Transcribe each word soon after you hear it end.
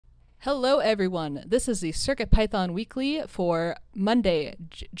Hello everyone, this is the CircuitPython Weekly for Monday,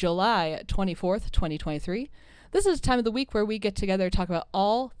 July 24th, 2023. This is the time of the week where we get together to talk about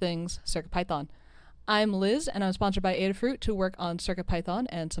all things CircuitPython. I'm Liz and I'm sponsored by Adafruit to work on CircuitPython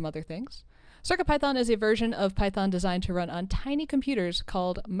and some other things. CircuitPython is a version of Python designed to run on tiny computers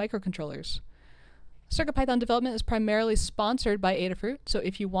called microcontrollers. CircuitPython development is primarily sponsored by Adafruit, so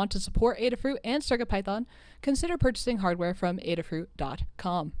if you want to support Adafruit and CircuitPython, consider purchasing hardware from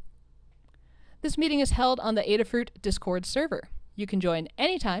adafruit.com. This meeting is held on the Adafruit Discord server. You can join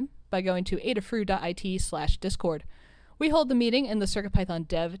anytime by going to adafruit.it/discord. We hold the meeting in the CircuitPython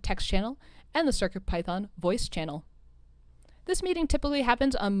dev text channel and the CircuitPython voice channel. This meeting typically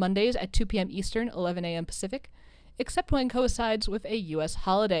happens on Mondays at 2 p.m. Eastern, 11 a.m. Pacific, except when it coincides with a U.S.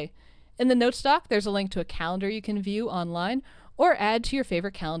 holiday. In the notes doc, there's a link to a calendar you can view online or add to your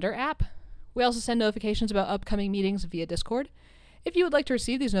favorite calendar app. We also send notifications about upcoming meetings via Discord. If you would like to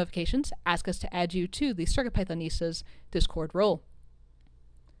receive these notifications, ask us to add you to the CircuitPythonistas Discord role.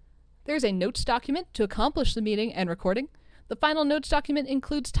 There's a notes document to accomplish the meeting and recording. The final notes document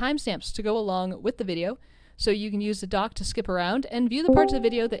includes timestamps to go along with the video, so you can use the doc to skip around and view the parts of the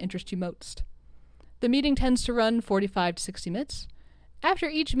video that interest you most. The meeting tends to run 45 to 60 minutes. After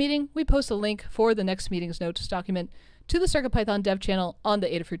each meeting, we post a link for the next meeting's notes document to the CircuitPython dev channel on the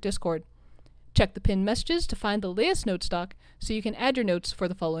Adafruit Discord. Check the pinned messages to find the latest notes doc so you can add your notes for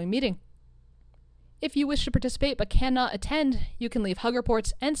the following meeting. If you wish to participate but cannot attend, you can leave hug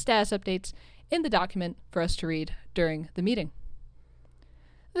reports and status updates in the document for us to read during the meeting.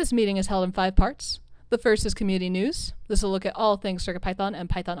 This meeting is held in 5 parts. The first is community news. This will look at all things CircuitPython and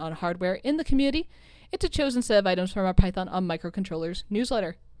Python on hardware in the community. It's a chosen set of items from our Python on Microcontrollers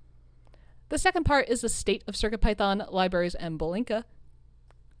newsletter. The second part is the state of CircuitPython, libraries, and Belinka.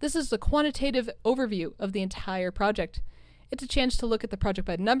 This is the quantitative overview of the entire project. It's a chance to look at the project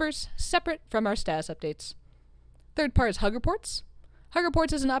by numbers, separate from our status updates. Third part is Hug Reports. Hug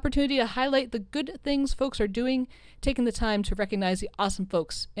Reports is an opportunity to highlight the good things folks are doing, taking the time to recognize the awesome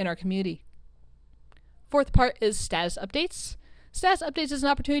folks in our community. Fourth part is Status Updates. Status Updates is an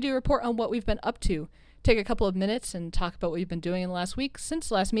opportunity to report on what we've been up to. Take a couple of minutes and talk about what you've been doing in the last week since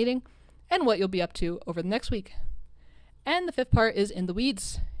the last meeting, and what you'll be up to over the next week. And the fifth part is In the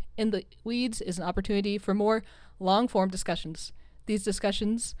Weeds. In the Weeds is an opportunity for more long-form discussions. These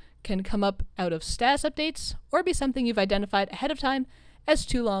discussions can come up out of status updates or be something you've identified ahead of time as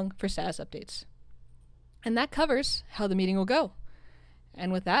too long for status updates. And that covers how the meeting will go.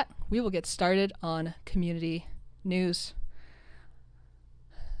 And with that, we will get started on community news.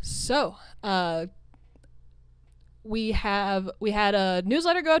 So, we had a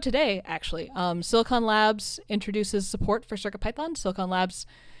newsletter go out today, actually. Silicon Labs introduces support for CircuitPython. Silicon Labs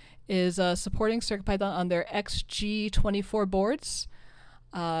is supporting CircuitPython on their XG24 boards.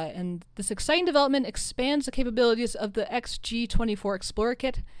 And this exciting development expands the capabilities of the XG24 Explorer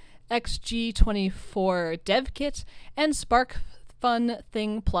Kit, XG24 Dev Kit, and Spark Fun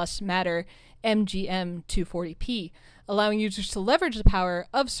Thing Plus Matter MGM240p, allowing users to leverage the power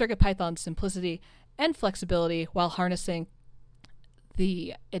of CircuitPython's simplicity and flexibility while harnessing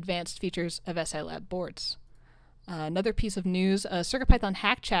the advanced features of SILab boards. Another piece of news, CircuitPython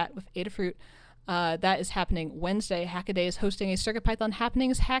Hack Chat with Adafruit. That is happening Wednesday. Hackaday is hosting a CircuitPython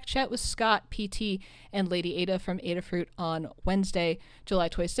Happenings Hack Chat with Scott, PT, and Lady Ada from Adafruit on Wednesday, July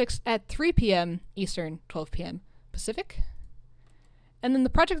 26th at 3 p.m. Eastern, 12 p.m. Pacific. And then the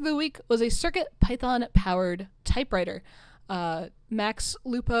project of the week was a CircuitPython-powered typewriter. Max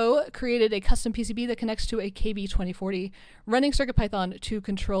Lupo created a custom PCB that connects to a KB2040 running CircuitPython to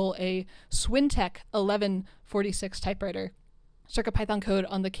control a Swintech 1146 typewriter. CircuitPython code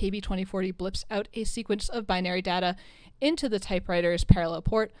on the KB2040 blips out a sequence of binary data into the typewriter's parallel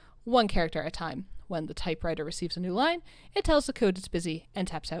port, 1 character at a time. When the typewriter receives a new line, it tells the code it's busy and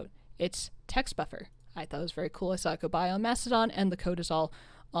taps out its text buffer. I thought it was very cool. I saw it go by on Mastodon, and the code is all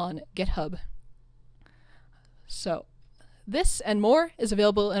on GitHub. So, this and more is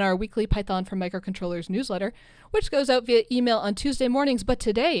available in our weekly Python for Microcontrollers newsletter, which goes out via email on Tuesday mornings, but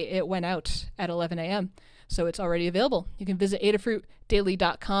today it went out at 11 a.m., so it's already available. You can visit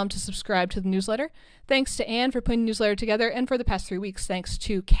adafruitdaily.com to subscribe to the newsletter. Thanks to Anne for putting the newsletter together, and for the past 3 weeks, thanks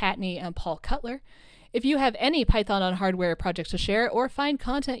to Katney and Paul Cutler. If you have any Python on hardware projects to share or find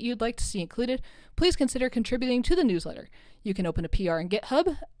content you'd like to see included, please consider contributing to the newsletter. You can open a PR in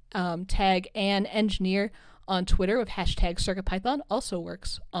GitHub, tag Anne Engineer on Twitter with hashtag CircuitPython, also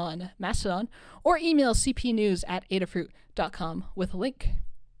works on Mastodon, or email cpnews@adafruit.com with a link.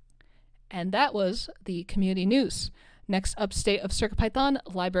 And that was the community news. Next up, state of CircuitPython,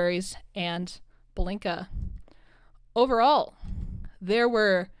 libraries, and Belinka. Overall, there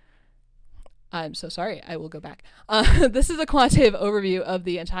were I'm so sorry. I will go back. This is a quantitative overview of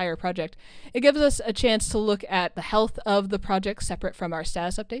the entire project. It gives us a chance to look at the health of the project separate from our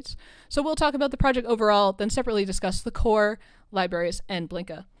status updates. So we'll talk about the project overall, then separately discuss the core, libraries, and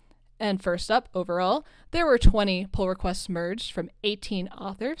Blinka. And first up, overall, there were 20 pull requests merged from 18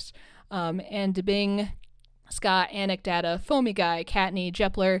 authors. And Bing, Scott, Anecdata, Foamy Guy, Katney,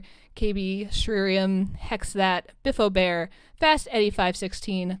 Jepler, KB, Shririum, Hexthat, Biffo Bear, Fast Eddie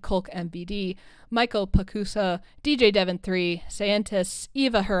 516, Kulk MBD, Michael Pakusa, DJ Devon 3, Scientist,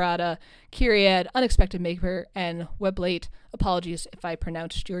 Eva Harada, Kyriad, Unexpected Maker, and Weblate. Apologies if I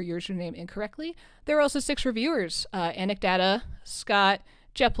pronounced your username incorrectly. There were also 6 reviewers, Anecdata, Scott,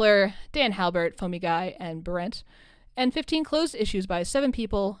 Jepler, Dan Halbert, Foamy Guy, and Brent, and 15 closed issues by 7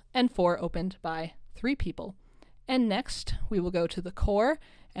 people, and 4 opened by 3 people. And next, we will go to the core,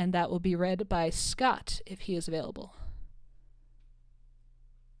 and that will be read by Scott, if he is available.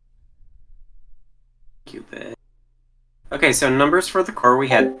 Cupid. Okay, so numbers for the core, we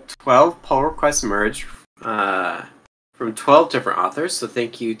had 12 pull requests merged from 12 different authors, so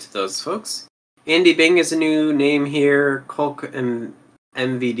thank you to those folks. Andy Bing is a new name here, Kulk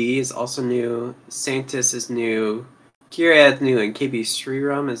MVD is also new, Sanctus is new, Kyriad is new, and KB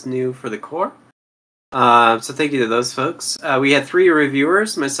Sriram is new for the core. So thank you to those folks. We had 3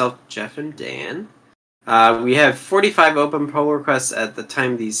 reviewers, myself, Jeff, and Dan. We have 45 open pull requests at the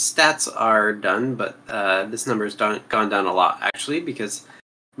time these stats are done, but this number has gone down a lot, actually, because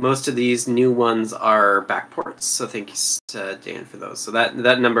most of these new ones are backports. So thank you to Dan for those. So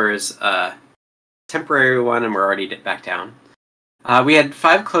that number is a temporary one, and we're already back down. We had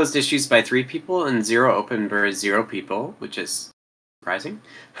 5 closed issues by 3 people and 0 open by 0 people, which is surprising.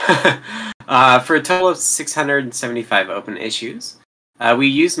 For a total of 675 open issues. We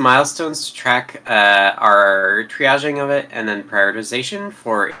use milestones to track our triaging of it and then prioritization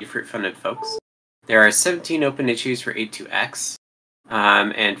for fruit-funded folks. There are 17 open issues for 8.2x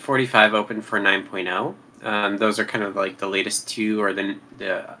and 45 open for 9.0. Those are kind of like the latest 2 or the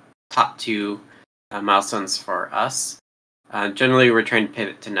top 2 milestones for us. Generally, we're trying to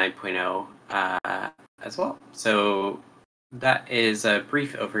pivot to 9.0 as well. So that is a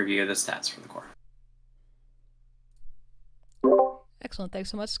brief overview of the stats for the core. Excellent.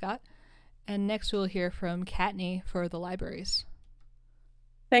 Thanks so much, Scott. And next we'll hear from Katney for the libraries.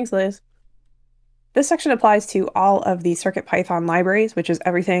 Thanks, Liz. This section applies to all of the CircuitPython libraries, which is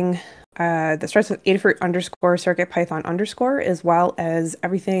everything that starts with Adafruit _ CircuitPython _ as well as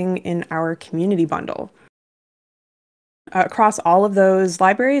everything in our community bundle. Across all of those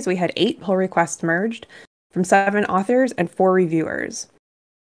libraries, we had 8 pull requests merged from 7 authors and 4 reviewers.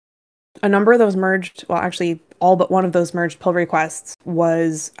 A number of those merged, well, actually, all but one of those merged pull requests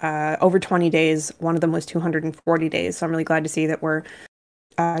was over 20 days. One of them was 240 days. So I'm really glad to see that we're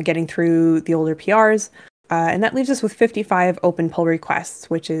getting through the older PRs. And that leaves us with 55 open pull requests,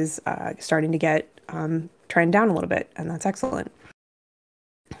 which is starting to get trend down a little bit. And that's excellent.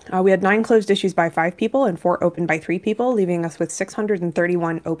 We had 9 closed issues by 5 people and 4 open by 3 people, leaving us with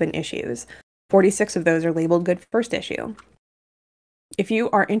 631 open issues. 46 of those are labeled good first issue. If you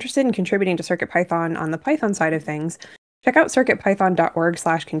are interested in contributing to CircuitPython on the Python side of things, check out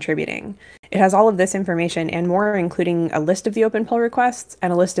circuitpython.org/contributing. It has all of this information and more, including a list of the open pull requests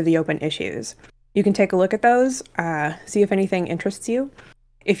and a list of the open issues. You can take a look at those, see if anything interests you.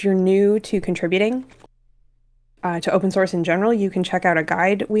 If you're new to contributing to open source in general, you can check out a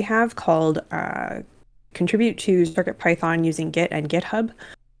guide we have called Contribute to CircuitPython using Git and GitHub.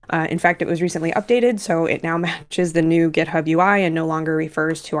 In fact, it was recently updated, so it now matches the new GitHub UI and no longer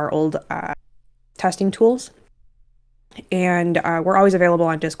refers to our old testing tools. And we're always available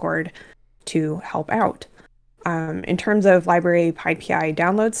on Discord to help out. In terms of library PyPI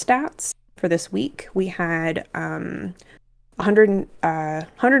download stats for this week, we had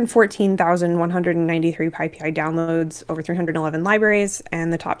 114,193 PyPI downloads over 311 libraries,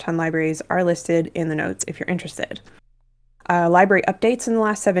 and the top 10 libraries are listed in the notes if you're interested. Library updates in the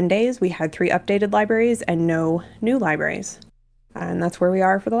last 7 days, we had 3 updated libraries and no new libraries. And that's where we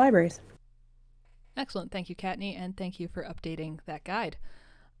are for the libraries. Excellent. Thank you, Katney, and thank you for updating that guide.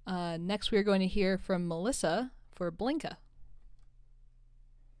 Next, we're going to hear from Melissa for Blinka.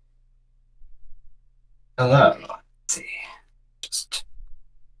 Hello. Let's see. Just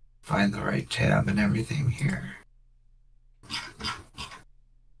find the right tab and everything here.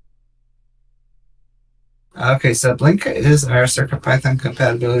 Okay, so Blinka is our CircuitPython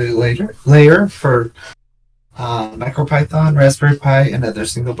compatibility layer for MicroPython, Raspberry Pi, and other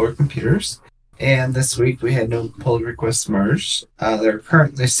single-board computers. And this week we had no pull requests merged. There are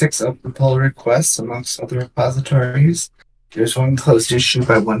currently 6 open pull requests amongst other repositories, There's one closed issue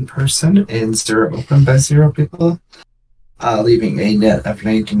by one person and 0 open by 0 people, leaving a net of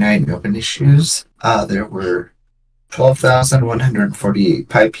 99 open issues. There were 12,148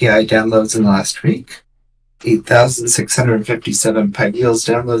 PyPI downloads in the last week, 8,657 PyWheels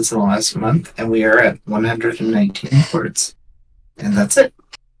downloads in the last month, and we are at 119 ports. And that's it.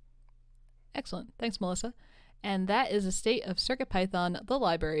 Excellent. Thanks, Melissa. And that is the state of CircuitPython, the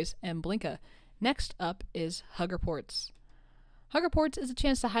libraries, and Blinka. Next up is Hug Reports. Hug Reports is a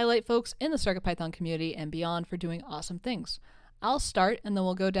chance to highlight folks in the CircuitPython community and beyond for doing awesome things. I'll start, and then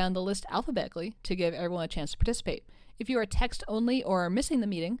we'll go down the list alphabetically to give everyone a chance to participate. If you are text only or are missing the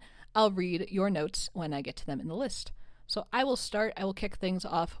meeting, I'll read your notes when I get to them in the list. So I will start. I will kick things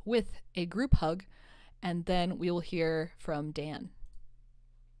off with a group hug, and then we will hear from Dan.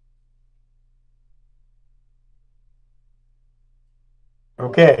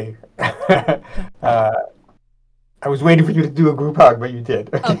 Okay. I was waiting for you to do a group hug, but you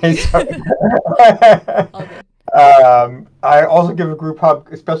did. Okay. All good. I also give a group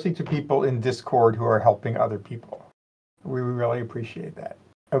hug, especially to people in Discord who are helping other people. We really appreciate that.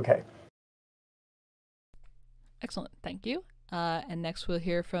 Okay. Excellent. Thank you. And next we'll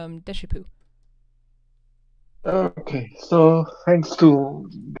hear from Deshipu. Okay, so thanks to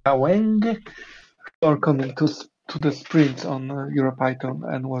Gaweng for coming to the sprint on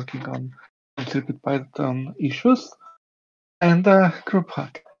EuroPython and working on CircuitPython issues, and group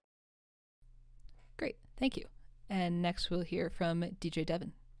hug. Great. Thank you. And next we'll hear from DJ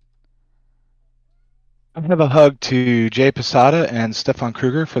Devin. I have a hug to Jay Posada and Stefan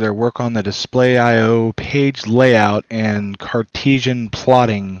Kruger for their work on the Display.io page layout and Cartesian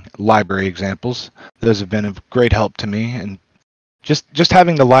plotting library examples. Those have been of great help to me, and just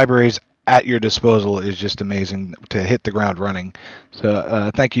having the libraries at your disposal is just amazing to hit the ground running. So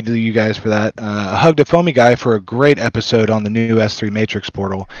thank you to you guys for that. A hug to Foamy Guy for a great episode on the new S3 Matrix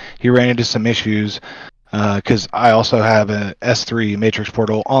portal. He ran into some issues because I also have a S3 Matrix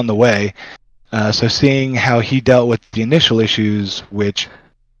portal on the way. So seeing how he dealt with the initial issues, which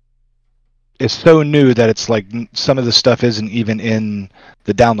is so new that it's like some of the stuff isn't even in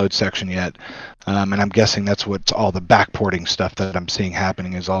the download section yet. And I'm guessing that's what all the backporting stuff that I'm seeing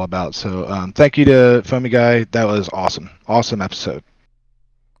happening is all about. So thank you to Foamy Guy. That was awesome. Awesome episode.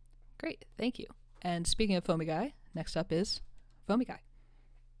 Great. Thank you. And speaking of Foamy Guy, next up is Foamy Guy.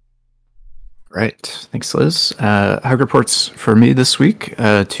 Right. Thanks, Liz. Hug reports for me this week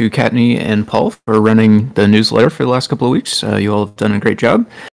to Katney and Paul for running the newsletter for the last couple of weeks. You all have done a great job.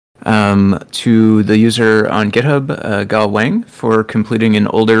 To the user on GitHub, Gal Wang, for completing an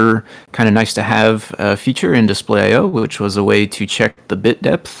older, kind of nice to have feature in Display.io, which was a way to check the bit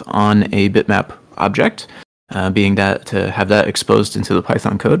depth on a bitmap object. Being that to have that exposed into the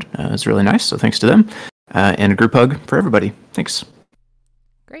Python code is really nice. So thanks to them. And a group hug for everybody. Thanks.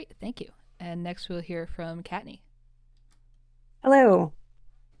 Great. Thank you. And next we'll hear from Katney. Hello.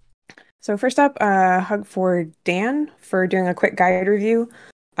 So first up, hug for Dan for doing a quick guide review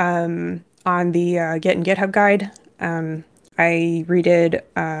on the Git and GitHub guide. I redid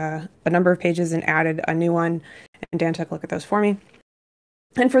a number of pages and added a new one, and Dan took a look at those for me.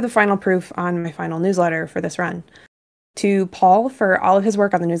 And for the final proof on my final newsletter for this run. To Paul for all of his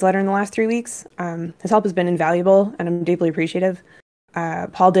work on the newsletter in the last 3 weeks. His help has been invaluable, and I'm deeply appreciative.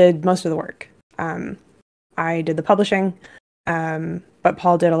 Paul did most of the work. I did the publishing, but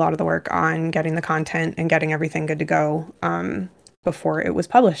Paul did a lot of the work on getting the content and getting everything good to go before it was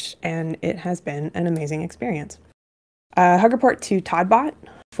published, and it has been an amazing experience. Hug report to Toddbot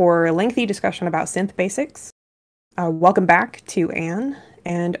for a lengthy discussion about synth basics. Welcome back to Anne,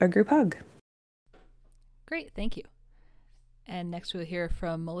 and a group hug. Great, thank you. And next we'll hear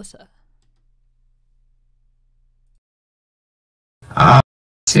from Melissa. I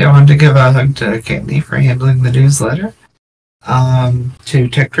wanted to give a hug to Katney for handling the newsletter, to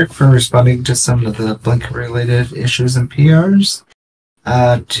TechTrick for responding to some of the Blink-related issues and PRs,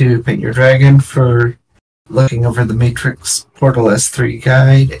 to Paint Your Dragon for looking over the Matrix Portal S3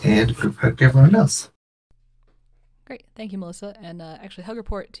 guide, and group hug to everyone else. Great, thank you, Melissa. And actually, hug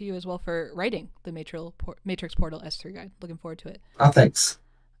report to you as well for writing the Matrix Portal S3 guide. Looking forward to it. Oh, thanks.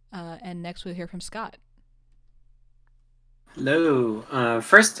 And next we'll hear from Scott. Hello.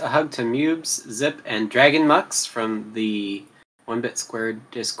 First, a hug to Mubes, Zip, and Dragon Mux from the 1-Bit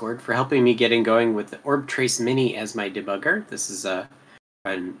Squared Discord for helping me getting going with the Orb Trace Mini as my debugger. This is a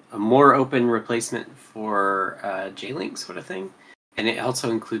more open replacement for JLink sort of thing, and it also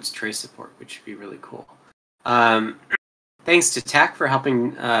includes trace support, which should be really cool. Thanks to TAC for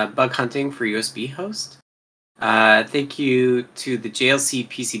helping bug hunting for USB host. Thank you to the JLC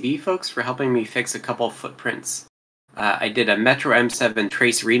PCB folks for helping me fix a couple footprints I did a Metro M7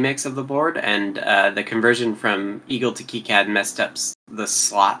 trace remix of the board, and the conversion from Eagle to KiCad messed up the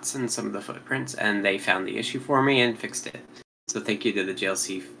slots in some of the footprints, and they found the issue for me and fixed it. So thank you to the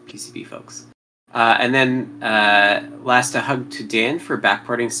JLC PCB folks. And then last, a hug to Dan for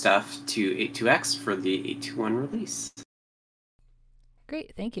backporting stuff to 8.2x for the 8.2.1 release.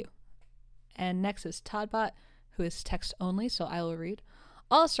 Great, thank you. And next is Toddbot, who is text only, so I will read.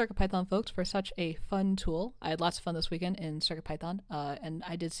 All CircuitPython folks for such a fun tool. I had lots of fun this weekend in CircuitPython, and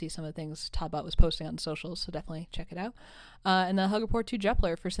I did see some of the things Toddbot was posting on socials, so definitely check it out. And the hug report to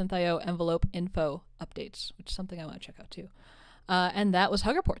Jepler for SynthIO envelope info updates, which is something I want to check out too. And that was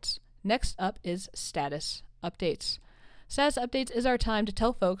hug reports. Next up is status updates. Status updates is our time to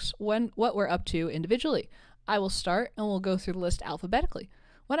tell folks what we're up to individually. I will start, and we'll go through the list alphabetically.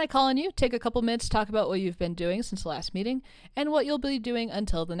 When I call on you, take a couple minutes to talk about what you've been doing since the last meeting and what you'll be doing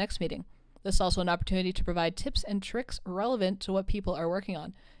until the next meeting. This is also an opportunity to provide tips and tricks relevant to what people are working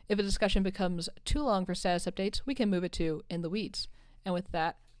on. If a discussion becomes too long for status updates, we can move it to In the Weeds. And with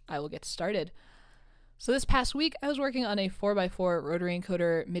that, I will get started. So this past week, I was working on a 4x4 rotary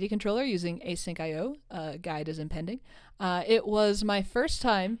encoder MIDI controller using Async IO. Guide is impending. It was my first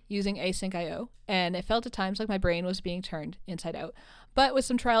time using Async IO, and it felt at times like my brain was being turned inside out. But with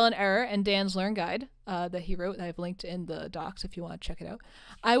some trial and error and Dan's Learn Guide that he wrote, that I've linked in the docs if you want to check it out,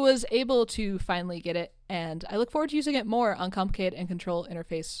 I was able to finally get it, and I look forward to using it more on complicated and control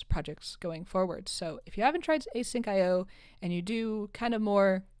interface projects going forward. So if you haven't tried Async IO and you do kind of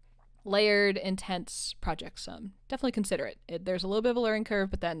more layered, intense projects, definitely consider it. There's a little bit of a learning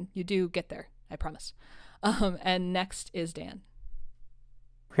curve, but then you do get there, I promise. And next is Dan.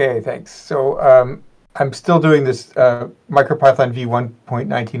 Okay, thanks. So I'm still doing this MicroPython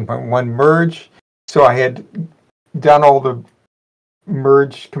v1.19.1 merge. So I had done all the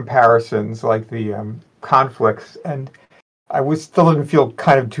merge comparisons, like the conflicts, and I still didn't feel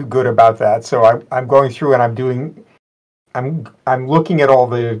kind of too good about that. So I'm going through and I'm looking at all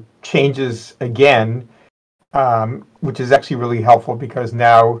the changes again, which is actually really helpful because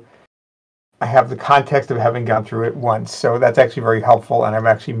now I have the context of having gone through it once. So that's actually very helpful, and I'm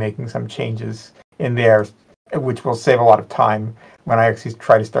actually making some changes in there, which will save a lot of time when I actually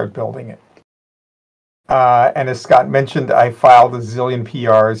try to start building it. And as Scott mentioned, I filed a zillion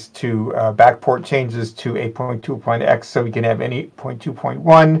PRs to backport changes to 8.2.x so we can have an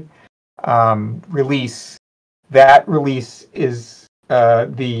 8.2.1 release. That release is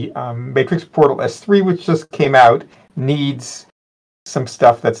the Matrix Portal S3, which just came out, needs some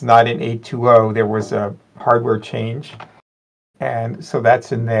stuff that's not in 8.2.0. There was a hardware change, and so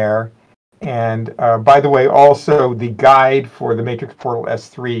that's in there. And by the way, also the guide for the Matrix Portal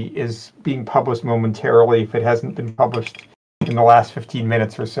S3 is being published momentarily if it hasn't been published in the last 15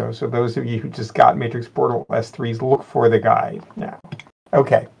 minutes or so. So those of you who just got Matrix Portal S3s, look for the guide now.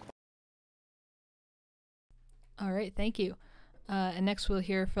 Okay. All right, thank you. And next we'll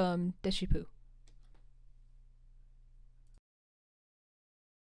hear from Deshipu.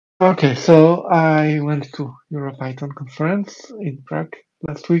 Okay, so I went to EuroPython conference in Prague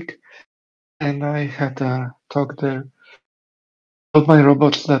last week, and I had a talk there about my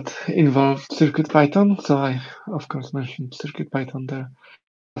robots that involved CircuitPython. So I, of course, mentioned CircuitPython there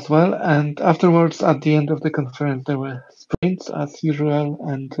as well. And afterwards, at the end of the conference, there were sprints as usual,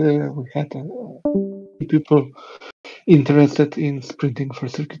 and we had people interested in sprinting for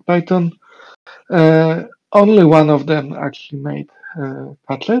CircuitPython. Only one of them actually made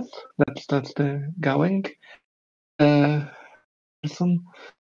Padlet. That's the Gaweng person.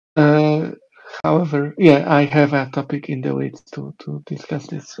 However, yeah, I have a topic in the weeds to discuss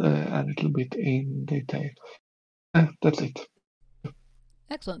this a little bit in detail. That's it.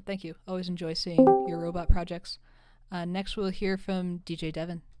 Excellent, thank you. Always enjoy seeing your robot projects. Next we'll hear from DJ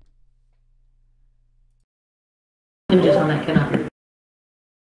Devin.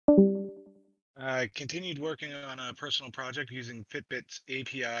 I continued working on a personal project using Fitbit's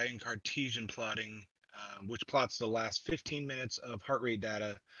API and Cartesian plotting, which plots the last 15 minutes of heart rate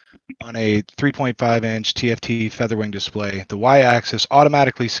data on a 3.5-inch TFT Featherwing display. The y-axis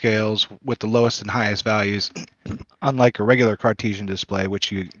automatically scales with the lowest and highest values, unlike a regular Cartesian display,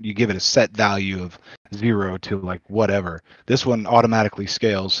 which you give it a set value of 0 to like whatever. This one automatically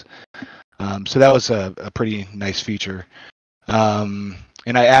scales. So that was a pretty nice feature.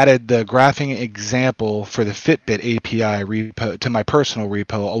 And I added the graphing example for the Fitbit API repo to my personal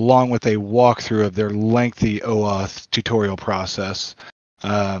repo, along with a walkthrough of their lengthy OAuth tutorial process.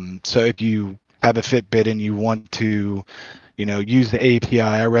 So if you have a Fitbit and you want to, use the API,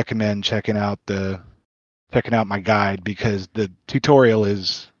 I recommend checking out my guide because the tutorial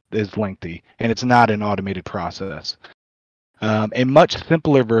is is lengthy, and it's not an automated process. A much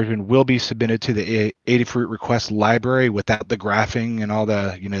simpler version will be submitted to the Adafruit request library without the graphing and all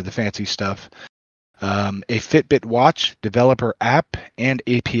the the fancy stuff. A Fitbit watch, developer app, and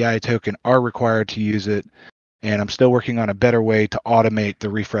API token are required to use it, and I'm still working on a better way to automate the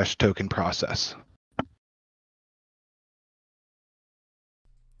refresh token process.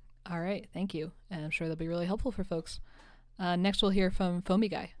 All right, thank you. And I'm sure that'll be really helpful for folks. Next, we'll hear from Foamy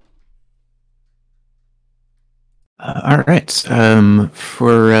Guy. All right.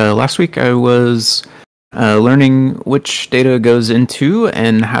 For last week, I was learning which data goes into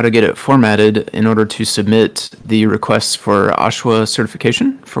and how to get it formatted in order to submit the requests for OSHWA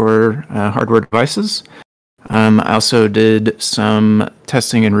certification for hardware devices. I also did some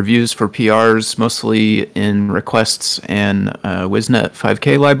testing and reviews for PRs, mostly in requests and WizNet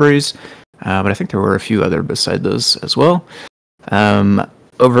 5K libraries, but I think there were a few other beside those as well.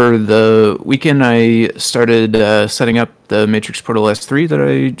 Over the weekend, I started setting up the Matrix Portal S3 that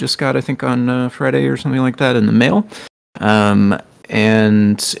I just got, I think, on Friday or something like that in the mail.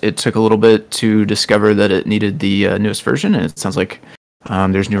 And it took a little bit to discover that it needed the newest version, and it sounds like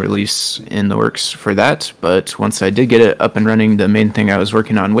there's new release in the works for that. But once I did get it up and running, the main thing I was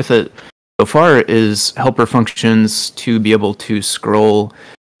working on with it so far is helper functions to be able to scroll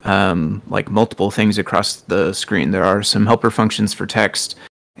like multiple things across the screen. There are some helper functions for text,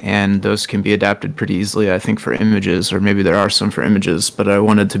 and those can be adapted pretty easily, I think, for images, or maybe there are some for images, but I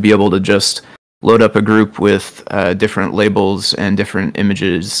wanted to be able to just load up a group with different labels and different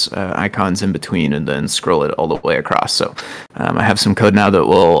images, icons in between, and then scroll it all the way across. So I have some code now that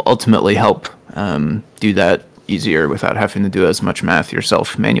will ultimately help do that easier without having to do as much math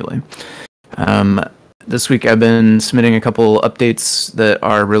yourself manually. This week I've been submitting a couple updates that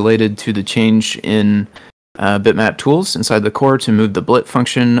are related to the change in bitmap tools inside the core to move the blit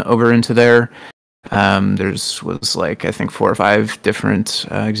function over into there. Was like, I think, 4 or 5 different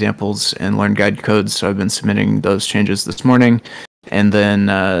examples and learn guide codes, so I've been submitting those changes this morning. And then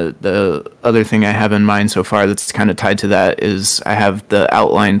the other thing I have in mind so far that's kind of tied to that is I have the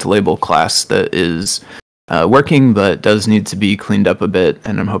outlined label class that is working but does need to be cleaned up a bit,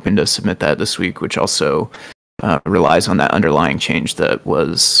 and I'm hoping to submit that this week, which also relies on that underlying change that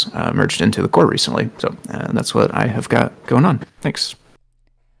was merged into the core recently. So that's what I have got going on. Thanks.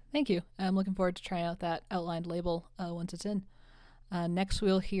 Thank you. I'm looking forward to trying out that outlined label once it's in. Next,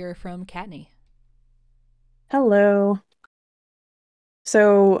 we'll hear from Katney. Hello.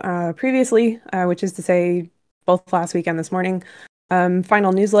 So previously, which is to say both last week and this morning,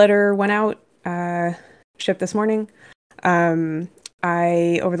 final newsletter went out, shipped this morning.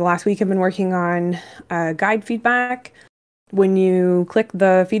 I, over the last week, have been working on guide feedback. When you click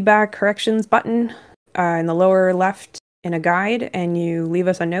the feedback corrections button in the lower left in a guide and you leave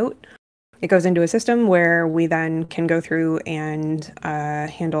us a note, it goes into a system where we then can go through and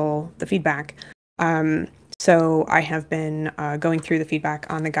handle the feedback. So I have been going through the feedback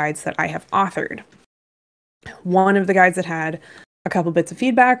on the guides that I have authored. One of the guides that had a couple bits of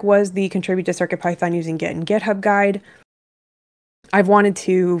feedback was the Contribute to CircuitPython using Git and GitHub guide. I've wanted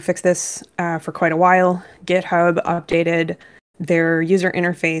to fix this for quite a while. GitHub updated their user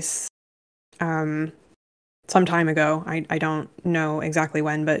interface some time ago. I don't know exactly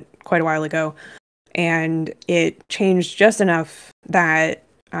when, but quite a while ago. And it changed just enough that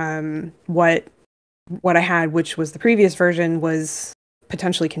what I had, which was the previous version, was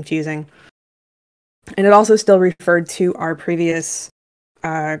potentially confusing. And it also still referred to our previous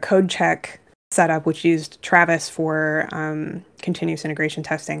code check setup, which used Travis for continuous integration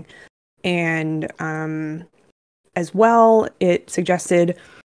testing. And as well, it suggested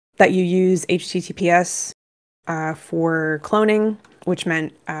that you use HTTPS for cloning, which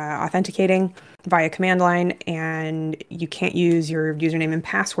meant authenticating via command line, and you can't use your username and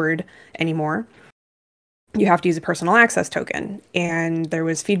password anymore. You have to use a personal access token. And there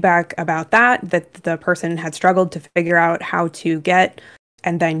was feedback about that the person had struggled to figure out how to get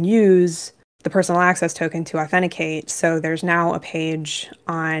and then use the personal access token to authenticate. So there's now a page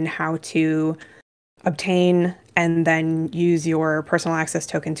on how to obtain and then use your personal access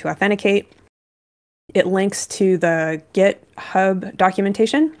token to authenticate. It links to the GitHub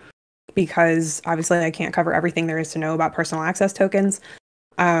documentation because obviously I can't cover everything there is to know about personal access tokens.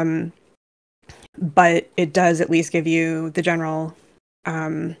 But it does at least give you the general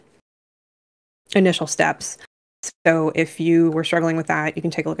initial steps. So if you were struggling with that, you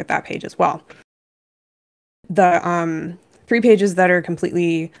can take a look at that page as well. The 3 pages that are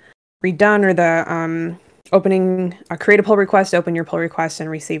completely redone are the create a pull request, open your pull request, and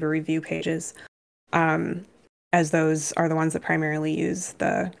receive a review pages. as those are the ones that primarily use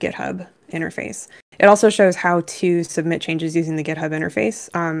the GitHub interface. It also shows how to submit changes using the GitHub interface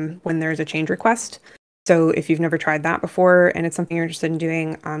when there's a change request. So if you've never tried that before and it's something you're interested in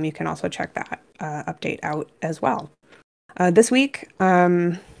doing, you can also check that update out as well. This week,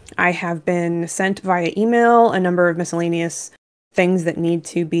 I have been sent via email a number of miscellaneous things that need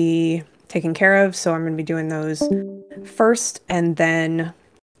to be taken care of. So I'm going to be doing those first, and then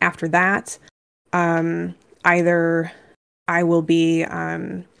after that, either I will be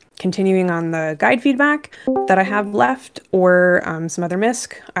continuing on the guide feedback that I have left, or some other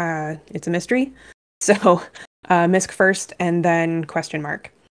MISC. It's a mystery. So MISC first, and then question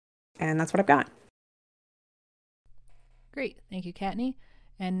mark. And that's what I've got. Great. Thank you, Kattni.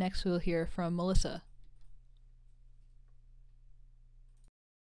 And next we'll hear from Melissa.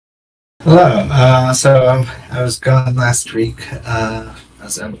 Hello. So I was gone last week. I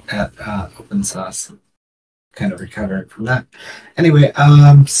was at Open Source, kind of recovering from that. Anyway,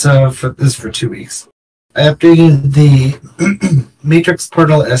 so for 2 weeks, I updated the Matrix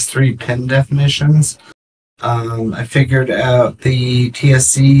Portal S3 pin definitions. I figured out the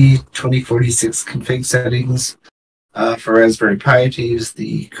TSC 2046 config settings for Raspberry Pi to use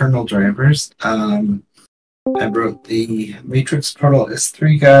the kernel drivers. I wrote the Matrix Portal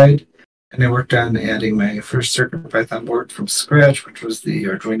S3 guide, and I worked on adding my first CircuitPython board from scratch, which was the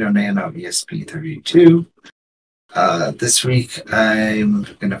Arduino Nano ESP32. This week, I'm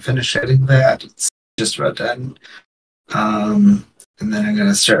going to finish editing that. It's just about done. And then I'm going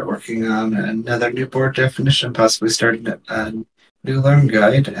to start working on another new board definition, possibly starting a new Learn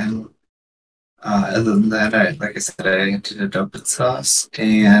guide. And other than that, like I said, I did open source,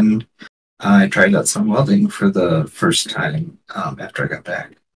 and I tried out some welding for the first time after I got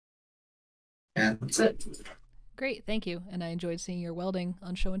back. And that's it. Great, thank you. And I enjoyed seeing your welding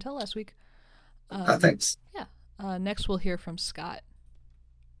on Show and Tell last week. Thanks. Yeah. Next, we'll hear from Scott.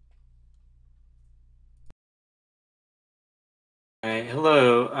 Hi,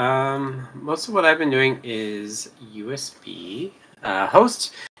 hello. Most of what I've been doing is USB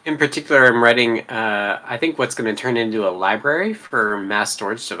host. In particular, I'm writing, I think, what's going to turn into a library for mass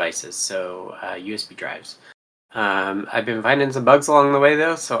storage devices, so USB drives. I've been finding some bugs along the way,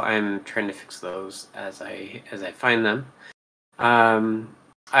 though, so I'm trying to fix those as I find them.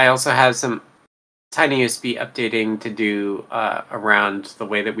 I also have some tiny USB updating to do around the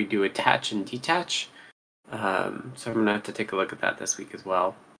way that we do attach and detach. So I'm going to have to take a look at that this week as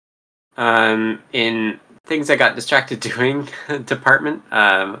well. In things I got distracted doing department,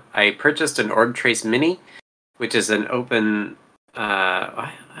 I purchased an OrbTrace Mini, which is an open...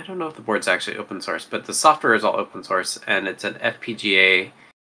 I don't know if the board's actually open source, but the software is all open source, and it's an FPGA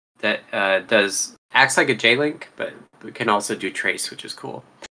that acts like a J-Link, but we can also do trace, which is cool.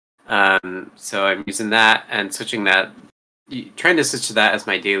 So I'm using that and trying to switch to that as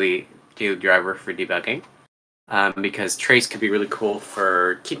my daily driver for debugging, because trace could be really cool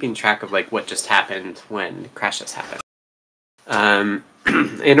for keeping track of like what just happened when crashes happen.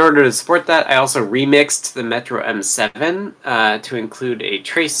 In order to support that, I also remixed the Metro M7 to include a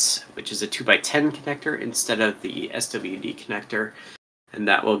trace, which is a 2x10 connector instead of the SWD connector, and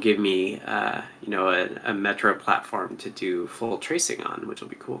that will give me, a Metro platform to do full tracing on, which will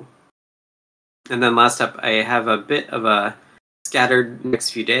be cool. And then last up, I have a bit of a scattered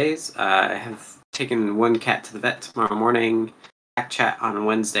next few days. I have taken one cat to the vet tomorrow morning, back chat on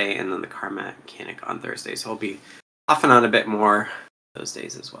Wednesday, and then the car mechanic on Thursday. So I'll be off and on a bit more those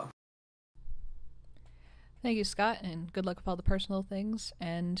days as well. Thank you, Scott, and good luck with all the personal things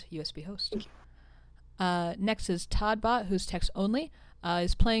and USB host. Next is Toddbot, who's text only.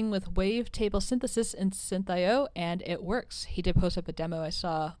 Is playing with wavetable synthesis in SynthIO, and it works. He did post up a demo I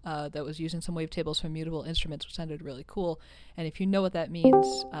saw that was using some wavetables from mutable instruments, which sounded really cool. And if you know what that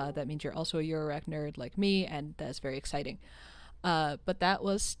means you're also a Eurorack nerd like me, and that's very exciting. But that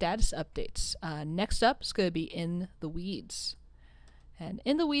was status updates. Next up is going to be In the Weeds. And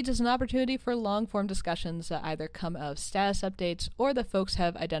In the Weeds is an opportunity for long-form discussions that either come of status updates or that folks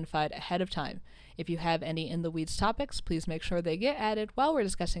have identified ahead of time. If you have any In the Weeds topics, please make sure they get added while we're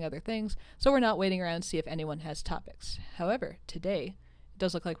discussing other things, so we're not waiting around to see if anyone has topics. However, today, it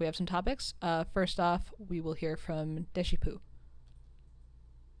does look like we have some topics. First off, we will hear from Deshipu.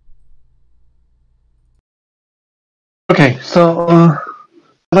 Okay, so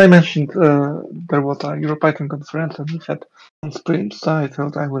as I mentioned, there was a EuroPython conference and we had one sprint, so I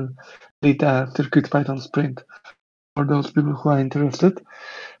thought I will lead a CircuitPython sprint for those people who are interested.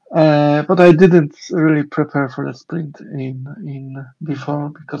 But I didn't really prepare for the sprint in before,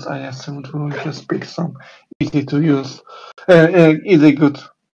 because I assumed we would just pick some easy to use, easy good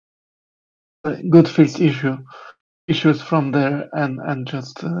good first issues from there and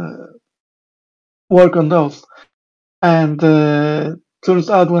just work on those. And turns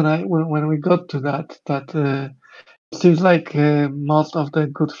out when we got to that it seems like most of the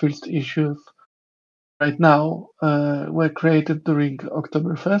good first issues right now were created during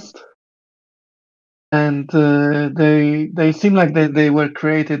Oktoberfest. And they seem like they were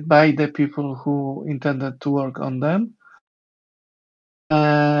created by the people who intended to work on them.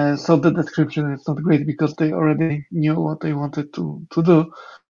 So the description is not great because they already knew what they wanted to do.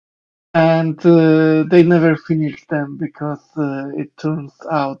 And they never finished them because it turns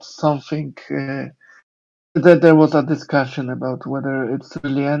out something that there was a discussion about whether it's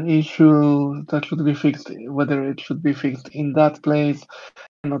really an issue that should be fixed, whether it should be fixed in that place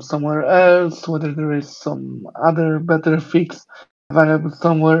and not somewhere else, whether there is some other better fix available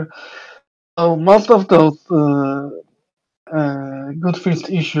somewhere. So most of those good first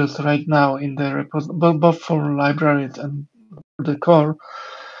issues right now in the both for libraries and for the core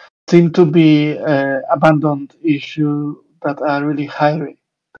seem to be abandoned issues that are really high,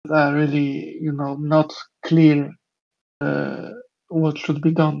 that are really not clear what should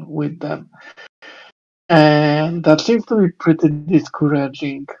be done with them. And that seems to be pretty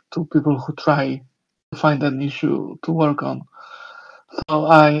discouraging to people who try to find an issue to work on. So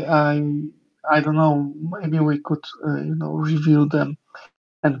I don't know. Maybe we could review them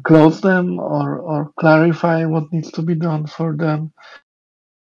and close them, or clarify what needs to be done for them,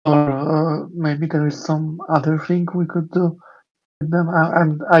 or maybe there is some other thing we could do with them.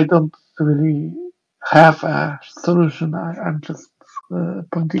 I don't really have a solution. I'm just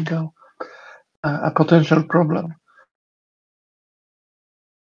pointing out a potential problem.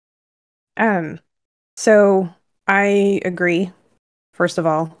 So I agree. First of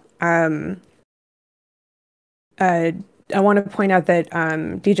all, I want to point out that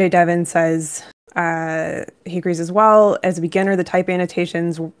DJ Devon says he agrees as well. As a beginner, the type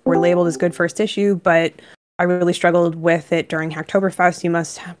annotations were labeled as good first issue, but I really struggled with it during Hacktoberfest. You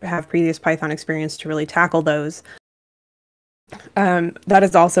must have previous Python experience to really tackle those. That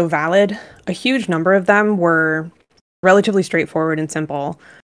is also valid. A huge number of them were relatively straightforward and simple.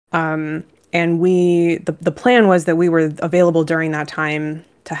 And the plan was that we were available during that time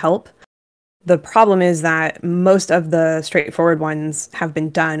to help. The problem is that most of the straightforward ones have been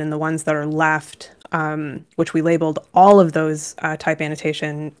done, and the ones that are left, which we labeled all of those type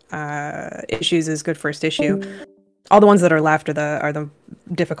annotation issues as good first issue, all the ones that are left are the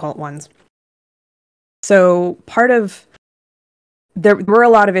difficult ones. So there were a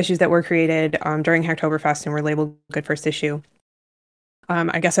lot of issues that were created during Hacktoberfest and were labeled good first issue.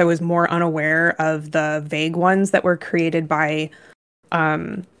 I guess I was more unaware of the vague ones that were created by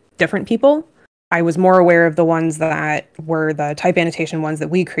different people. I was more aware of the ones that were the type annotation ones that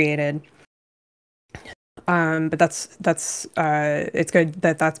we created. But that's it's good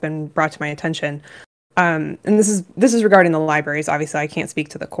that that's been brought to my attention. And this is regarding the libraries. Obviously, I can't speak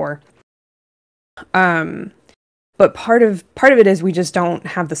to the core. But part of it is we just don't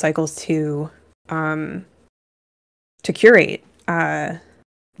have the cycles to curate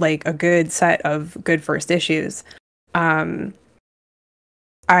like a good set of good first issues.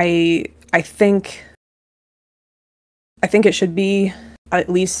 I think it should be, at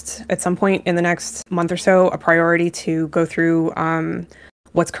least at some point in the next month or so, a priority to go through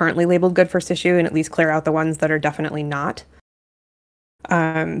what's currently labeled good first issue and at least clear out the ones that are definitely not.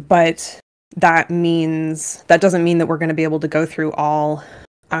 But that doesn't mean that we're going to be able to go through all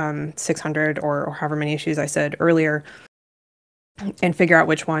 600 or however many issues I said earlier and figure out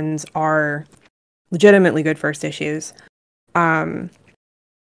which ones are legitimately good first issues. I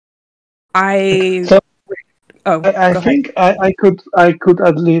think I could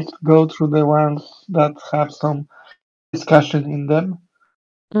at least go through the ones that have some discussion in them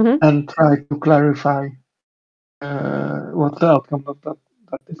and try to clarify what's the outcome of that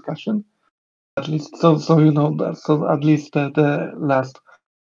discussion. At least so you know that. So at least the last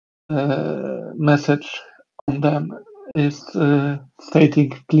message on them is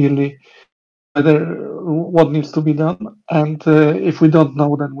stating clearly what needs to be done, and if we don't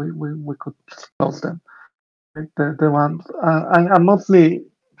know, then we could close them. The ones I'm mostly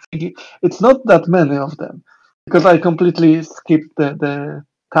thinking it's not that many of them because I completely skipped the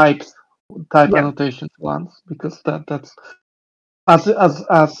type annotation ones because that's as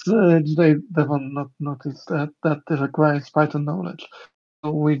they Devon not noticed that requires Python knowledge,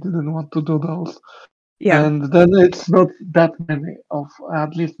 so we didn't want to do those. Yeah. And then it's not that many of,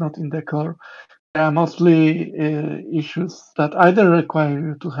 at least not in the core. There are mostly issues that either require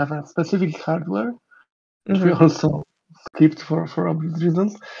you to have a specific hardware, which we also skipped for obvious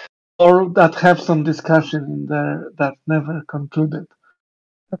reasons, or that have some discussion in there that never concluded.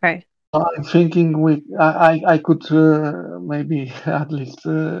 Okay. I'm thinking I could maybe at least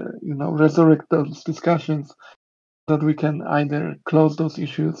resurrect those discussions so that we can either close those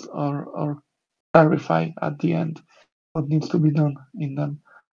issues or clarify at the end what needs to be done in them.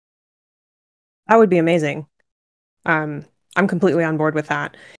 That would be amazing. I'm completely on board with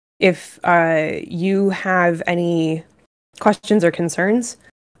that. If you have any questions or concerns,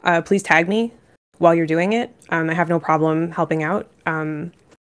 please tag me while you're doing it. I have no problem helping out.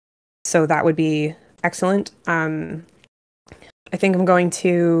 So that would be excellent. I think I'm going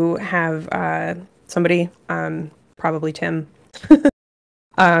to have somebody, probably Tim,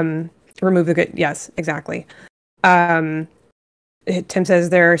 remove the good. Yes, exactly. Tim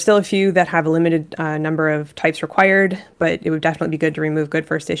says there are still a few that have a limited number of types required, but it would definitely be good to remove good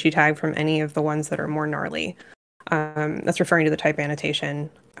first issue tag from any of the ones that are more gnarly. That's referring to the type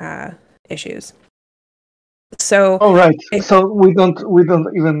annotation issues. So, all right. So we don't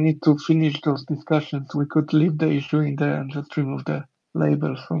even need to finish those discussions. We could leave the issue in there and just remove the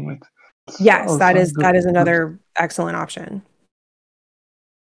label from it. Yes, that is another excellent option.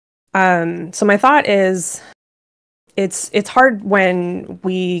 So my thought is, it's hard when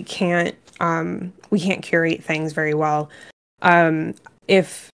we can't curate things very well.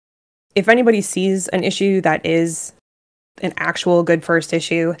 If anybody sees an issue that is an actual good first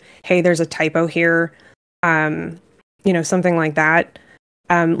issue, hey, there's a typo here, something like that.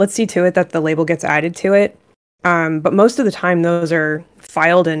 Let's see to it that the label gets added to it. But most of the time, those are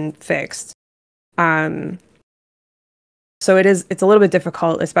filed and fixed. So it's a little bit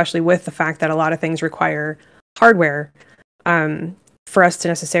difficult, especially with the fact that a lot of things require hardware, for us to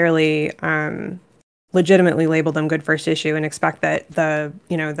necessarily legitimately label them good first issue and expect that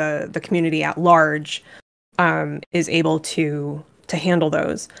the community at large is able to handle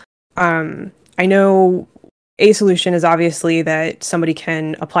those. I know a solution is obviously that somebody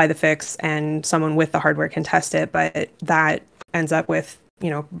can apply the fix and someone with the hardware can test it, but that ends up with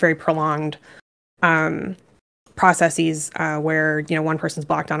very prolonged processes where one person's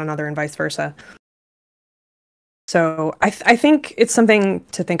blocked on another and vice versa. So I think it's something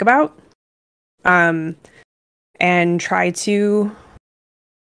to think about, and try to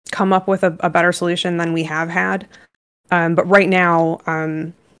come up with a better solution than we have had. But right now,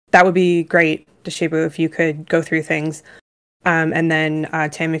 that would be great, Deshibu, if you could go through things, and then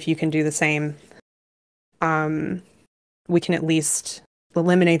Tim, if you can do the same. We can at least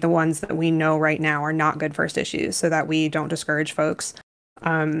eliminate the ones that we know right now are not good first issues, so that we don't discourage folks.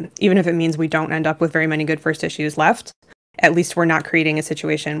 Even if it means we don't end up with very many good first issues left, at least we're not creating a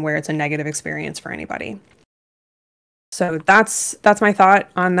situation where it's a negative experience for anybody. So that's my thought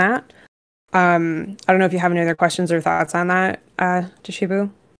on that. I don't know if you have any other questions or thoughts on that,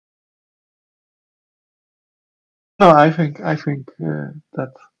 Deshibu? No, I think that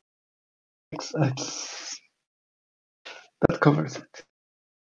that covers it.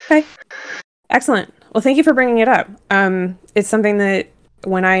 Okay, excellent. Well, thank you for bringing it up. It's something that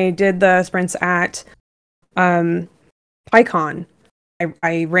when I did the sprints at PyCon,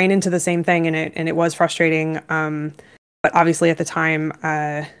 I ran into the same thing, and it was frustrating. But obviously at the time,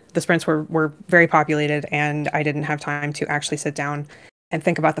 the sprints were very populated, and I didn't have time to actually sit down and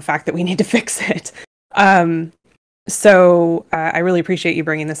think about the fact that we need to fix it. So I really appreciate you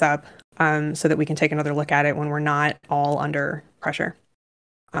bringing this up, so that we can take another look at it when we're not all under pressure.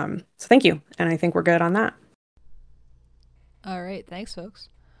 So thank you, and I think we're good on that. All right, thanks, folks.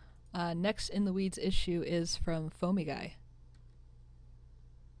 Next in the weeds issue is from Foamy Guy.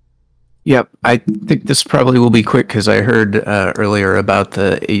 Yep, I think this probably will be quick because I heard earlier about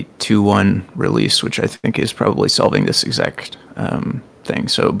the 8.2.1 release, which I think is probably solving this exact thing.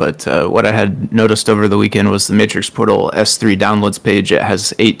 So, but what I had noticed over the weekend was the Matrix Portal S3 downloads page. It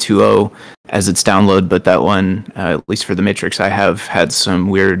has 8.2.0 as its download, but that one, at least for the Matrix, I have had some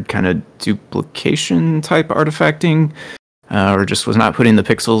weird kind of duplication type artifacting, or just was not putting the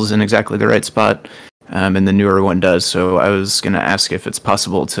pixels in exactly the right spot. And the newer one does. So I was going to ask if it's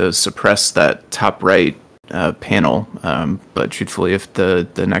possible to suppress that top right panel. But truthfully, if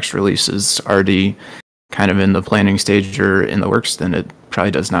the next release is already kind of in the planning stage or in the works, then it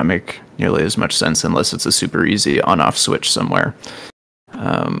probably does not make nearly as much sense unless it's a super easy on-off switch somewhere.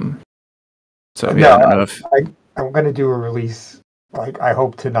 So yeah, I don't know if I'm going to do a release, like I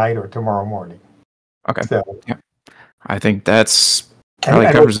hope tonight or tomorrow morning. Okay. So, yeah, I think that's probably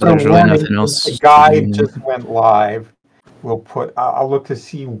covers it. There's really nothing else. The guide just went live. I'll look to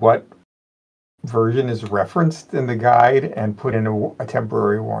see what version is referenced in the guide and put in a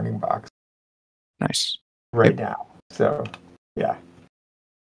temporary warning box. Nice. Right now. So, yeah.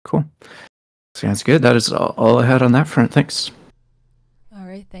 Cool. Sounds good. That is all I had on that front. Thanks. All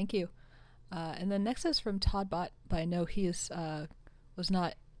right, thank you. And then next is from Toddbot, but I know he is was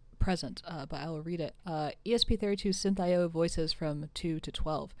not present, but I will read it. ESP32 SynthIO voices from 2 to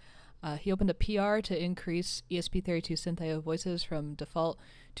 12. He opened a PR to increase ESP32 SynthIO voices from default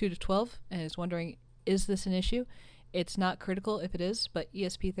 2 to 12 and is wondering, is this an issue? It's not critical if it is, but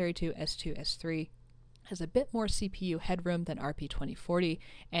ESP32 S2 S3 has a bit more CPU headroom than RP2040,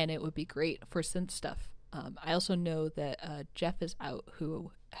 and it would be great for synth stuff. I also know that Jeff is out,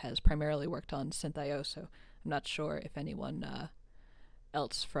 who has primarily worked on SynthIO, so I'm not sure if anyone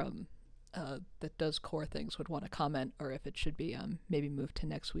else from that does core things would want to comment, or if it should be maybe moved to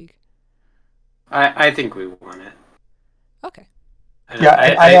next week. I think we want it. Okay.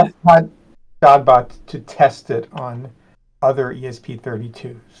 I asked my Godbot to test it on other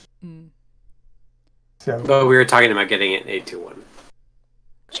ESP32s. So, but we were talking about getting it in 821.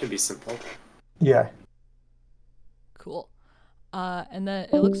 Should be simple. Yeah. Cool. And then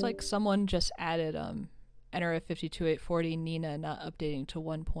it looks like someone just added NRF 52840 Nina not updating to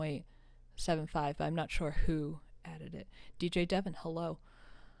 1.75. I'm not sure who added it. DJ Devin, hello.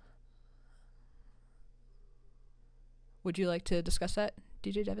 Would you like to discuss that,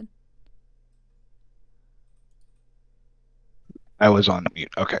 DJ Devin? I was on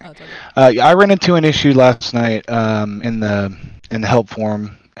mute. Okay. Oh, it's okay. I ran into an issue last night in the help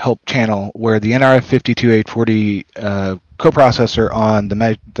channel where the NRF 52840 coprocessor on the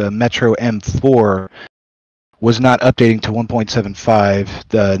Metro M4 was not updating to 1.75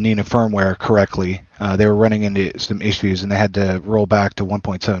 the Nina firmware correctly. They were running into some issues and they had to roll back to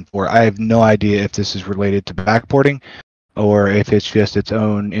 1.74. I have no idea if this is related to backporting or if it's just its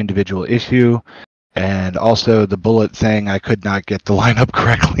own individual issue. And also the bullet thing, I could not get the line up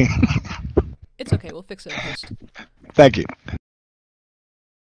correctly. It's okay, we'll fix it in post. Thank you.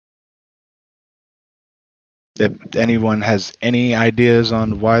 If anyone has any ideas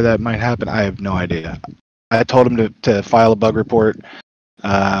on why that might happen, I have no idea. I told him to file a bug report,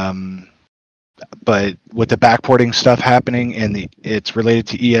 but with the backporting stuff happening and it's related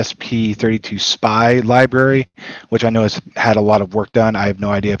to ESP32 SPY library, which I know has had a lot of work done. I have no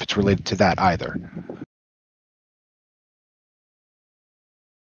idea if it's related to that either.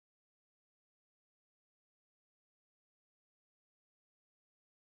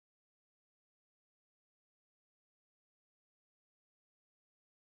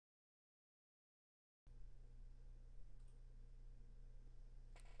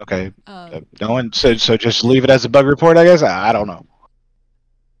 Okay. No one. So just leave it as a bug report, I guess. I don't know.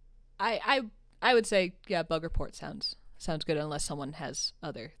 I would say bug report sounds good unless someone has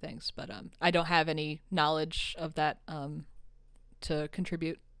other things, but I don't have any knowledge of that to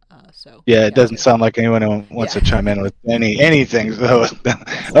contribute. So yeah, it doesn't sound like anyone wants to chime in with anything. So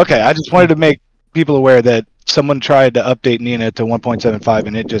okay, I just wanted to make people aware that someone tried to update Nina to 1.75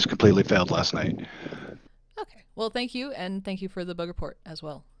 and it just completely failed last night. Okay. Well, thank you, and thank you for the bug report as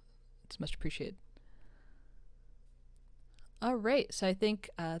well. It's much appreciated. All right, so I think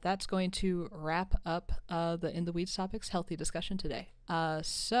that's going to wrap up the In the Weeds topics healthy discussion today.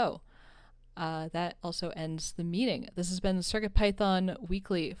 So that also ends the meeting. This has been CircuitPython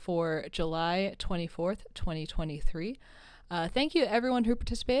Weekly for July 24th, 2023. Thank you to everyone who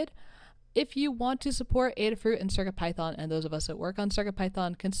participated. If you want to support Adafruit and CircuitPython and those of us that work on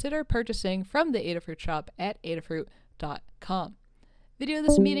CircuitPython, consider purchasing from the Adafruit shop at adafruit.com. Video of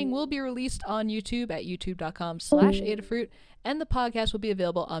this meeting will be released on YouTube at youtube.com/Adafruit, and the podcast will be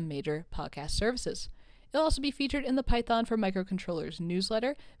available on major podcast services. It'll also be featured in the Python for Microcontrollers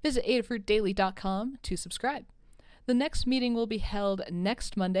newsletter. Visit adafruitdaily.com to subscribe. The next meeting will be held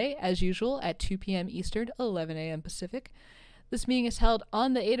next Monday, as usual, at 2 p.m. Eastern, 11 a.m. Pacific. This meeting is held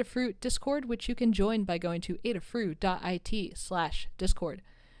on the Adafruit Discord, which you can join by going to adafruit.it/discord.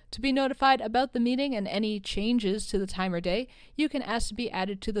 To be notified about the meeting and any changes to the time or day, you can ask to be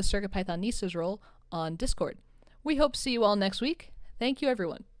added to the CircuitPython Nisas role on Discord. We hope to see you all next week. Thank you,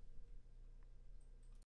 everyone.